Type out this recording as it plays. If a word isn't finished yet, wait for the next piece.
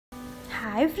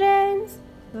Hi friends,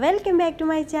 welcome back to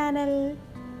my channel.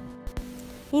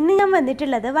 ഇന്ന് ഞാൻ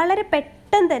വന്നിട്ടുള്ളത് വളരെ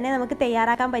പെട്ടെന്ന് തന്നെ നമുക്ക്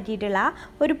തയ്യാറാക്കാൻ പറ്റിയിട്ടുള്ള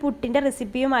ഒരു പുട്ടിൻ്റെ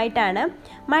റെസിപ്പിയുമായിട്ടാണ്.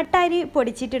 മട്ടരി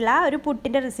പൊടിച്ചിട്ടുള്ള ഒരു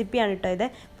പുട്ടിൻ്റെ റെസിപ്പിയാണ് കേട്ടോ ഇത്.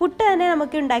 പുട്ട് തന്നെ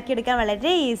നമുക്ക് ഉണ്ടാക്കിയെടുക്കാൻ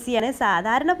വളരെ ഈസിയാണ്.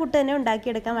 സാധാരണ പുട്ട് തന്നെ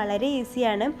ഉണ്ടാക്കിയെടുക്കാൻ വളരെ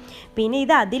ഈസിയാണ്. പിന്നെ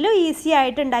ഇത് അതിലും ഈസി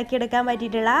ആയിട്ട് ഉണ്ടാക്കിയെടുക്കാൻ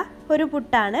പറ്റിയിട്ടുള്ള ഒരു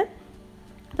പുട്ടാണ്.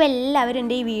 അപ്പോൾ എല്ലാവരും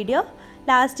എൻ്റെ ഈ വീഡിയോ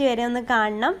ലാസ്റ്റ് വരെ ഒന്ന്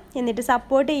കാണണം, എന്നിട്ട്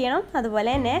സപ്പോർട്ട് ചെയ്യണം. അതുപോലെ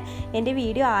തന്നെ എൻ്റെ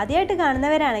വീഡിയോ ആദ്യമായിട്ട്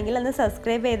കാണുന്നവരാണെങ്കിൽ ഒന്ന്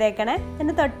സബ്സ്ക്രൈബ് ചെയ്തേക്കണേ.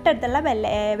 എൻ്റെ തൊട്ടടുത്തുള്ള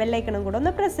ബെല്ലൈക്കണും കൂടെ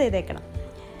ഒന്ന് പ്രസ് ചെയ്തേക്കണം.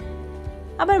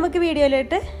 അപ്പോൾ നമുക്ക്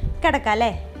വീഡിയോയിലോട്ട് കിടക്കാം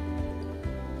അല്ലേ.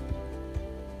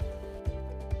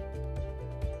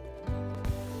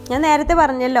 ഞാൻ നേരത്തെ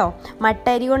പറഞ്ഞല്ലോ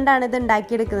മട്ടരി കൊണ്ടാണ് ഇത്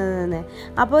ഉണ്ടാക്കിയെടുക്കുന്നതെന്ന്.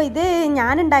 അപ്പോൾ ഇത്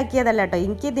ഞാൻ ഉണ്ടാക്കിയതല്ല കേട്ടോ.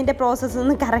 എനിക്ക് ഇതിൻ്റെ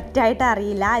പ്രോസസ്സൊന്നും കറക്റ്റായിട്ട്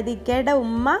അറിയില്ല. ഇത് ഇക്കയുടെ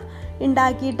ഉമ്മ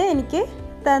ഉണ്ടാക്കിയിട്ട് എനിക്ക്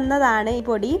തന്നതാണ്. ഈ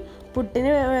പൊടി പുട്ടിന്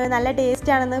നല്ല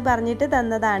ടേസ്റ്റാണെന്ന് പറഞ്ഞിട്ട്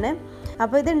തന്നതാണ്.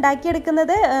 അപ്പോൾ ഇത്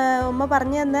ഉണ്ടാക്കിയെടുക്കുന്നത് ഉമ്മ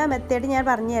പറഞ്ഞു തന്ന മെത്തേഡ് ഞാൻ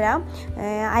പറഞ്ഞുതരാം.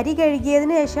 അരി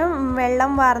കഴുകിയതിന് ശേഷം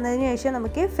വെള്ളം വാർന്നതിന് ശേഷം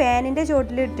നമുക്ക് ഫാനിൻ്റെ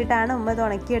ചോട്ടിലിട്ടിട്ടാണ് ഉമ്മ ഇത്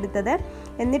ഉണക്കിയെടുത്തത്.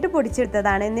 എന്നിട്ട്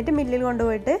പൊടിച്ചെടുത്തതാണ്. എന്നിട്ട് മില്ലിൽ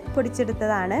കൊണ്ടുപോയിട്ട്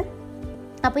പൊടിച്ചെടുത്തതാണ്.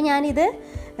 അപ്പോൾ ഞാനിത്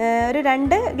ഒരു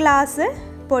 2 ഗ്ലാസ്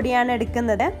പൊടിയാണ്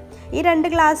എടുക്കുന്നത്. ഈ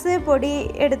 2 ഗ്ലാസ് പൊടി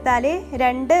എടുത്താൽ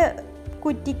 2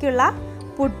 കുറ്റിക്കുള്ള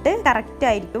പുട്ട്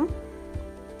കറക്റ്റായിരിക്കും.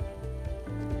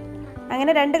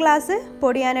 അങ്ങനെ 2 ഗ്ലാസ്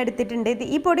പൊടി ഞാൻ എടുത്തിട്ടുണ്ട്.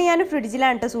 ഈ പൊടി ഞാൻ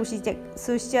ഫ്രിഡ്ജിലാണ് കേട്ടോ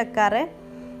സൂക്ഷിച്ച് വെക്കാറ്.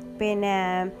 പിന്നെ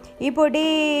ഈ പൊടി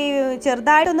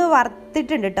ചെറുതായിട്ടൊന്ന്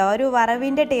വറുത്തിട്ടുണ്ട് കേട്ടോ. ഒരു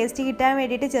വറവിൻ്റെ ടേസ്റ്റ് കിട്ടാൻ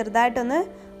വേണ്ടിയിട്ട് ചെറുതായിട്ടൊന്ന്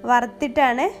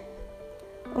വറുത്തിട്ടാണ്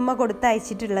ഉമ്മ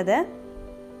കൊടുത്തയച്ചിട്ടുള്ളത്.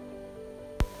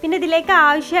 പിന്നെ ഇതിലേക്ക്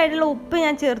ആവശ്യമായിട്ടുള്ള ഉപ്പ്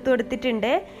ഞാൻ ചേർത്ത്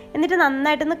കൊടുത്തിട്ടുണ്ട്. എന്നിട്ട്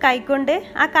നന്നായിട്ടൊന്ന് കൈകൊണ്ട്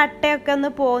ആ കട്ടയൊക്കെ ഒന്ന്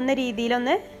പോകുന്ന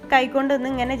രീതിയിലൊന്ന് കൈക്കൊണ്ടൊന്ന്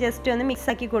ഇങ്ങനെ ജസ്റ്റ് ഒന്ന്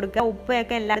മിക്സാക്കി കൊടുക്കുക.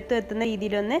 ഉപ്പൊക്കെ എല്ലായിടത്തും എത്തുന്ന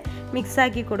രീതിയിലൊന്ന്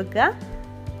മിക്സാക്കി കൊടുക്കുക.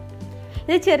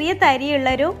 ഇത് ചെറിയ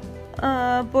തരിയുള്ളൊരു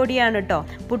പൊടിയാണ് കേട്ടോ.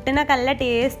 പുട്ടിനൊക്കെ നല്ല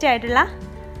ടേസ്റ്റ് ആയിട്ടുള്ള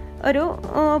ഒരു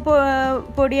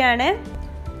പൊടിയാണ്.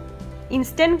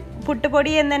 ഇൻസ്റ്റൻറ്റ്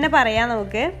പുട്ടുപൊടി എന്ന് തന്നെ പറയാം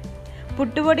നമുക്ക്.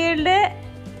 പുട്ടുപൊടിയുടെ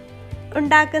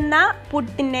ഉണ്ടാക്കുന്ന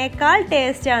പുട്ടിനേക്കാൾ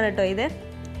ടേസ്റ്റാണ് കേട്ടോ ഇത്.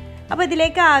 അപ്പോൾ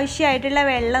ഇതിലേക്ക് ആവശ്യമായിട്ടുള്ള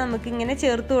വെള്ളം നമുക്കിങ്ങനെ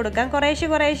ചേർത്ത് കൊടുക്കാം.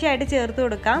 കുറേശ്ശെ ആയിട്ട് ചേർത്ത്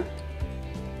കൊടുക്കാം.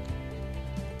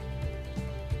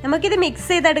 നമുക്കിത് മിക്സ്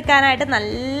ചെയ്തെടുക്കാനായിട്ട്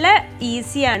നല്ല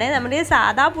ഈസിയാണ്. നമ്മുടെ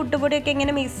സാധാ പുട്ടുപൊടിയൊക്കെ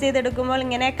ഇങ്ങനെ മിക്സ് ചെയ്തെടുക്കുമ്പോൾ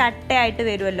ഇങ്ങനെ കട്ടയായിട്ട്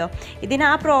വരുമല്ലോ. ഇതിന്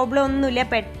ആ പ്രോബ്ലം ഒന്നുമില്ല.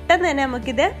 പെട്ടെന്ന് തന്നെ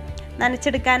നമുക്കിത്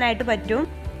നനച്ചെടുക്കാനായിട്ട് പറ്റും.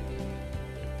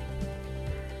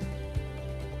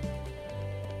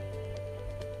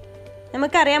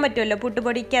 നമുക്കറിയാൻ പറ്റുമല്ലോ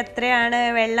പുട്ടുപൊടിക്ക് എത്രയാണ്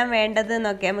വെള്ളം വേണ്ടത്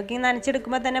എന്നൊക്കെ. നമുക്ക്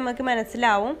നനച്ചെടുക്കുമ്പോൾ തന്നെ നമുക്ക്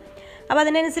മനസ്സിലാവും. അപ്പോൾ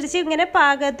അതിനനുസരിച്ച് ഇങ്ങനെ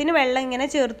പാകത്തിന് വെള്ളം ഇങ്ങനെ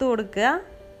ചേർത്ത് കൊടുക്കുക.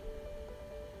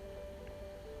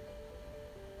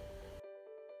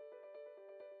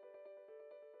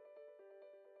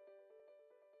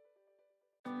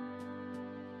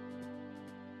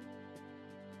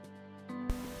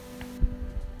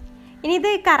 ഇനി ഇത്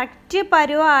കറക്റ്റ്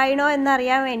പരുവമാണോ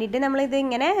എന്നറിയാൻ വേണ്ടിയിട്ട് നമ്മളിത്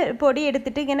ഇങ്ങനെ പൊടി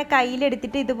എടുത്തിട്ട് ഇങ്ങനെ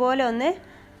കയ്യിലെടുത്തിട്ട് ഇതുപോലെ ഒന്ന്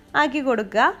ആക്കി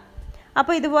കൊടുക്കുക.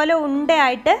 അപ്പോൾ ഇതുപോലെ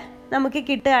ഉണ്ടയായിട്ട് നമുക്ക്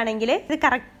കിട്ടുകയാണെങ്കിൽ ഇത്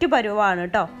കറക്റ്റ് പരുവമാണ്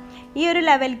കേട്ടോ. ഈ ഒരു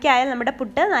ലെവലിലേക്കായാൽ നമ്മുടെ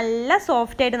പുട്ട് നല്ല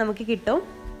സോഫ്റ്റായിട്ട് നമുക്ക് കിട്ടും.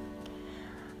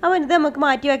 അപ്പോൾ ഇത് നമുക്ക്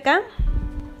മാറ്റി വെക്കാം.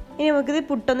 ഇനി നമുക്കിത്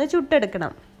പുട്ടൊന്ന്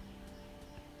ചുട്ടെടുക്കണം.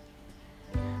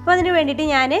 അപ്പോൾ അതിന് വേണ്ടിയിട്ട്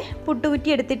ഞാൻ പുട്ടുകുറ്റി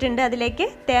എടുത്തിട്ടുണ്ട്. അതിലേക്ക്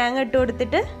തേങ്ങ ഇട്ട്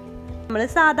കൊടുത്തിട്ട് നമ്മൾ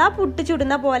സാധാ പുട്ട്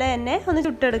ചുടുന്ന പോലെ തന്നെ ഒന്ന്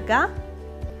ചുട്ടെടുക്കുക.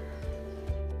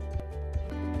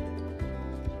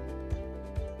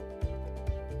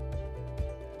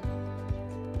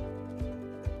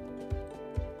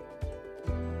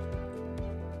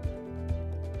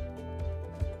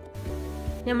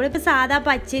 നമ്മളിപ്പോൾ സാധാ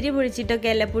പച്ചരി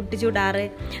പൊഴിച്ചിട്ടൊക്കെ അല്ലേ പുട്ട് ചുടാറ്.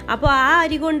 അപ്പോൾ ആ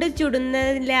അരി കൊണ്ട്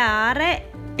ചുടുന്നതിലേറെ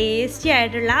ടേസ്റ്റി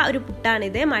ആയിട്ടുള്ള ഒരു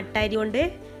പുട്ടാണിത്. മട്ടരി കൊണ്ട്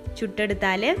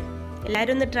ചുട്ടെടുത്താൽ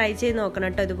എല്ലാവരും ഒന്ന് ട്രൈ ചെയ്ത് നോക്കണം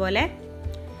കേട്ടോ ഇതുപോലെ.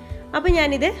 അപ്പോൾ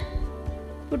ഞാനിത്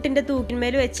പുട്ടിൻ്റെ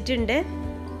തൂക്കിന്മേൽ വെച്ചിട്ടുണ്ട്.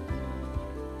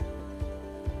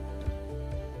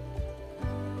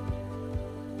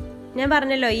 ഞാൻ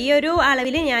പറഞ്ഞല്ലോ ഈ ഒരു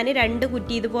അളവിൽ ഞാൻ 2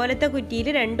 കുറ്റി ഇതുപോലത്തെ കുറ്റിയിൽ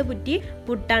 2 കുറ്റി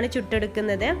പുട്ടാണ്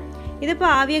ചുട്ടെടുക്കുന്നത്. ഇതിപ്പോൾ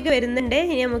ആവിയൊക്കെ വരുന്നുണ്ട്.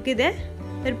 ഇനി നമുക്കിത്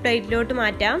ഒരു പ്ലേറ്റിലോട്ട്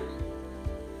മാറ്റാം.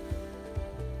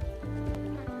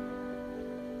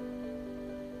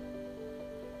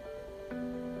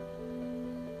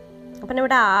 അപ്പം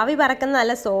ഇവിടെ ആവി പറക്കുന്ന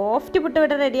നല്ല സോഫ്റ്റ് പുട്ട്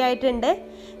ഇവിടെ റെഡി ആയിട്ടുണ്ട്.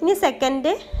 ഇനി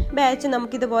സെക്കൻഡ് ബാച്ച്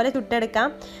നമുക്കിതുപോലെ ചുട്ടെടുക്കാം.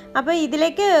 അപ്പോൾ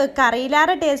ഇതിലേക്ക്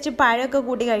കറിയിലാറെ ടേസ്റ്റ് പഴമൊക്കെ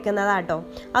കൂട്ടി കഴിക്കുന്നതാട്ടോ.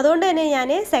 അതുകൊണ്ട് തന്നെ ഞാൻ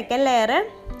സെക്കൻഡ് ലെയർ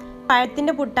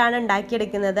പഴത്തിൻ്റെ പുട്ടാണ്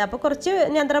ഉണ്ടാക്കിയെടുക്കുന്നത്. അപ്പോൾ കുറച്ച്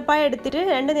നേന്ത്രപ്പഴം എടുത്തിട്ട്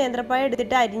 2 നേന്ത്രപ്പഴം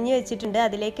എടുത്തിട്ട് അരിഞ്ഞ് വെച്ചിട്ടുണ്ട്.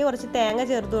 അതിലേക്ക് കുറച്ച് തേങ്ങ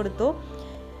ചേർത്ത് കൊടുത്തു.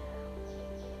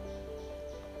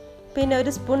 പിന്നെ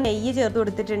ഒരു സ്പൂൺ നെയ്യ് ചേർത്ത്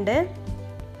കൊടുത്തിട്ടുണ്ട്.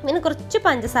 പിന്നെ കുറച്ച്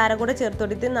പഞ്ചസാര കൂടെ ചേർത്ത്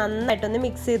കൊടുത്ത് നന്നായിട്ടൊന്ന്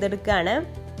മിക്സ് ചെയ്തെടുക്കുകയാണ്.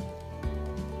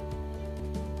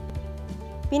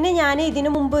 പിന്നെ ഞാൻ ഇതിനു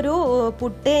മുമ്പൊരു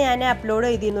പുട്ട് ഞാൻ അപ്ലോഡ്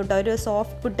ചെയ്തിരുന്നു കേട്ടോ. ഒരു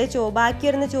സോഫ്റ്റ് പുട്ട്, ബാക്കി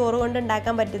വരുന്ന ചോറ് കൊണ്ട്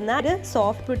ഉണ്ടാക്കാൻ പറ്റുന്ന ഒരു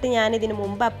സോഫ്റ്റ് പുട്ട് ഞാൻ ഇതിനു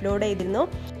മുമ്പ് അപ്ലോഡ് ചെയ്തിരുന്നു.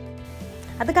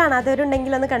 അത്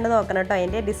കാണാത്തവരുണ്ടെങ്കിൽ ഒന്ന് കണ്ടു നോക്കണം കേട്ടോ.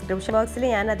 എൻ്റെ ഡിസ്ക്രിപ്ഷൻ ബോക്സിൽ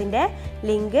ഞാൻ അതിൻ്റെ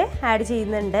ലിങ്ക് ആഡ്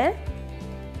ചെയ്യുന്നുണ്ട്.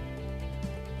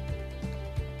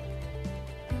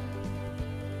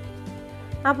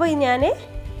 അപ്പോൾ ഞാൻ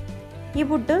ഈ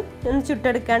പുട്ട് ഒന്ന്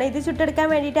ചുട്ടെടുക്കുകയാണ്. ഇത് ചുട്ടെടുക്കാൻ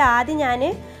വേണ്ടിയിട്ട് ആദ്യം ഞാൻ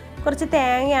കുറച്ച്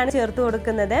തേങ്ങയാണ് ചേർത്ത്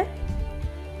കൊടുക്കുന്നത്.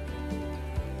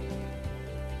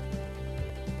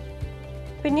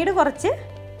 പിന്നീട് കുറച്ച്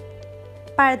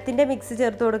പഴത്തിൻ്റെ മിക്സ്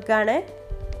ചേർത്ത് കൊടുക്കുകയാണ്.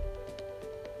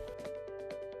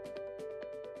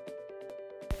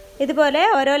 ഇതുപോലെ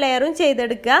ഓരോ ലെയറും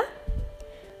ചെയ്തെടുക്കുക.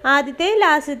 ആദ്യത്തെയും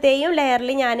ലാസ്റ്റത്തെയും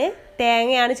ലെയറിൽ ഞാൻ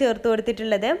തേങ്ങയാണ് ചേർത്ത്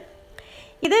കൊടുത്തിട്ടുള്ളത്.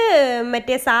 ഇത്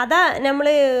മറ്റേ സാധാ നമ്മൾ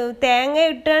തേങ്ങ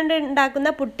ഇട്ടുകൊണ്ട് ഉണ്ടാക്കുന്ന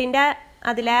പുട്ടിൻ്റെ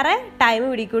അതിലേറെ ടൈം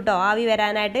പിടിക്കും കേട്ടോ ആവി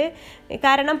വരാനായിട്ട്.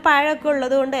 കാരണം പഴമൊക്കെ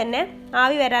ഉള്ളത് കൊണ്ട് തന്നെ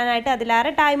ആവി വരാനായിട്ട്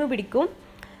അതിലേറെ ടൈം പിടിക്കും.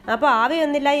 അപ്പോൾ ആവി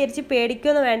ഒന്നില്ല വിചാരിച്ച്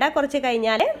പേടിക്കൊന്നും വേണ്ട. കുറച്ച്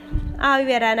കഴിഞ്ഞാൽ ആവി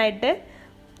വരാനായിട്ട്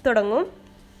തുടങ്ങും.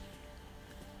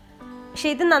 പക്ഷെ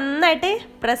ഇത് നന്നായിട്ട്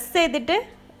പ്രസ് ചെയ്തിട്ട്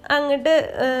അങ്ങോട്ട്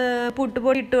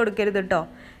പുട്ടുപൊടി ഇട്ട് കൊടുക്കരുത് കേട്ടോ.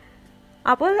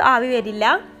 അപ്പോൾ ആവി വരില്ല,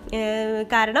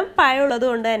 കാരണം പഴമുള്ളത്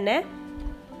കൊണ്ട് തന്നെ.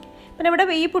 പിന്നെ ഇവിടെ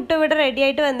ഈ പുട്ട് ഇവിടെ റെഡി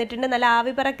ആയിട്ട് വന്നിട്ടുണ്ട്. നല്ല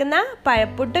ആവി പറക്കുന്ന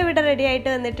പഴപ്പുട്ട് ഇവിടെ റെഡി ആയിട്ട്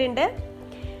വന്നിട്ടുണ്ട്.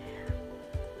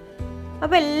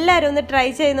 അപ്പോൾ എല്ലാവരും ഒന്ന് ട്രൈ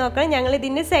ചെയ്ത് നോക്കണം. ഞങ്ങൾ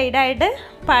ഇതിന് സൈഡായിട്ട്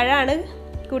പഴമാണ്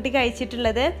കൂട്ടി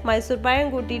കഴിച്ചിട്ടുള്ളത്. മൈസൂർ പഴം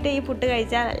കൂട്ടിയിട്ട് ഈ പുട്ട്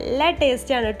കഴിച്ചാൽ നല്ല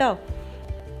ടേസ്റ്റാണ് കേട്ടോ.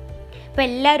 അപ്പോൾ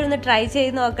എല്ലാവരും ഒന്ന് ട്രൈ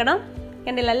ചെയ്ത് നോക്കണം.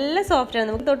 കണ്ടില്ല, നല്ല സോഫ്റ്റാണ്.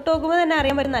 നമുക്ക് തൊട്ട് നോക്കുമ്പോൾ തന്നെ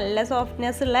അറിയാൻ പറ്റും നല്ല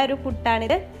സോഫ്റ്റ്നെസ് ഉള്ള ഒരു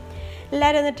പുട്ടാണിത്.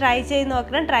 എല്ലാവരും ഒന്ന് ട്രൈ ചെയ്ത്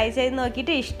നോക്കണം. ട്രൈ ചെയ്ത്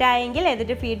നോക്കിയിട്ട് ഇഷ്ടമായെങ്കിൽ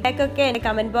അതിൻ്റെ ഫീഡ്ബാക്കൊക്കെ എൻ്റെ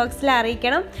കമൻറ്റ് ബോക്സിൽ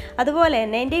അറിയിക്കണം. അതുപോലെ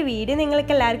തന്നെ എൻ്റെ വീഡിയോ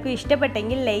നിങ്ങൾക്ക് എല്ലാവർക്കും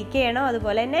ഇഷ്ടപ്പെട്ടെങ്കിൽ ലൈക്ക് ചെയ്യണം.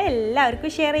 അതുപോലെ തന്നെ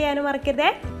എല്ലാവർക്കും ഷെയർ ചെയ്യാനും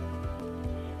മറക്കരുതേ.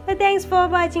 Thanks for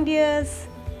watching dears.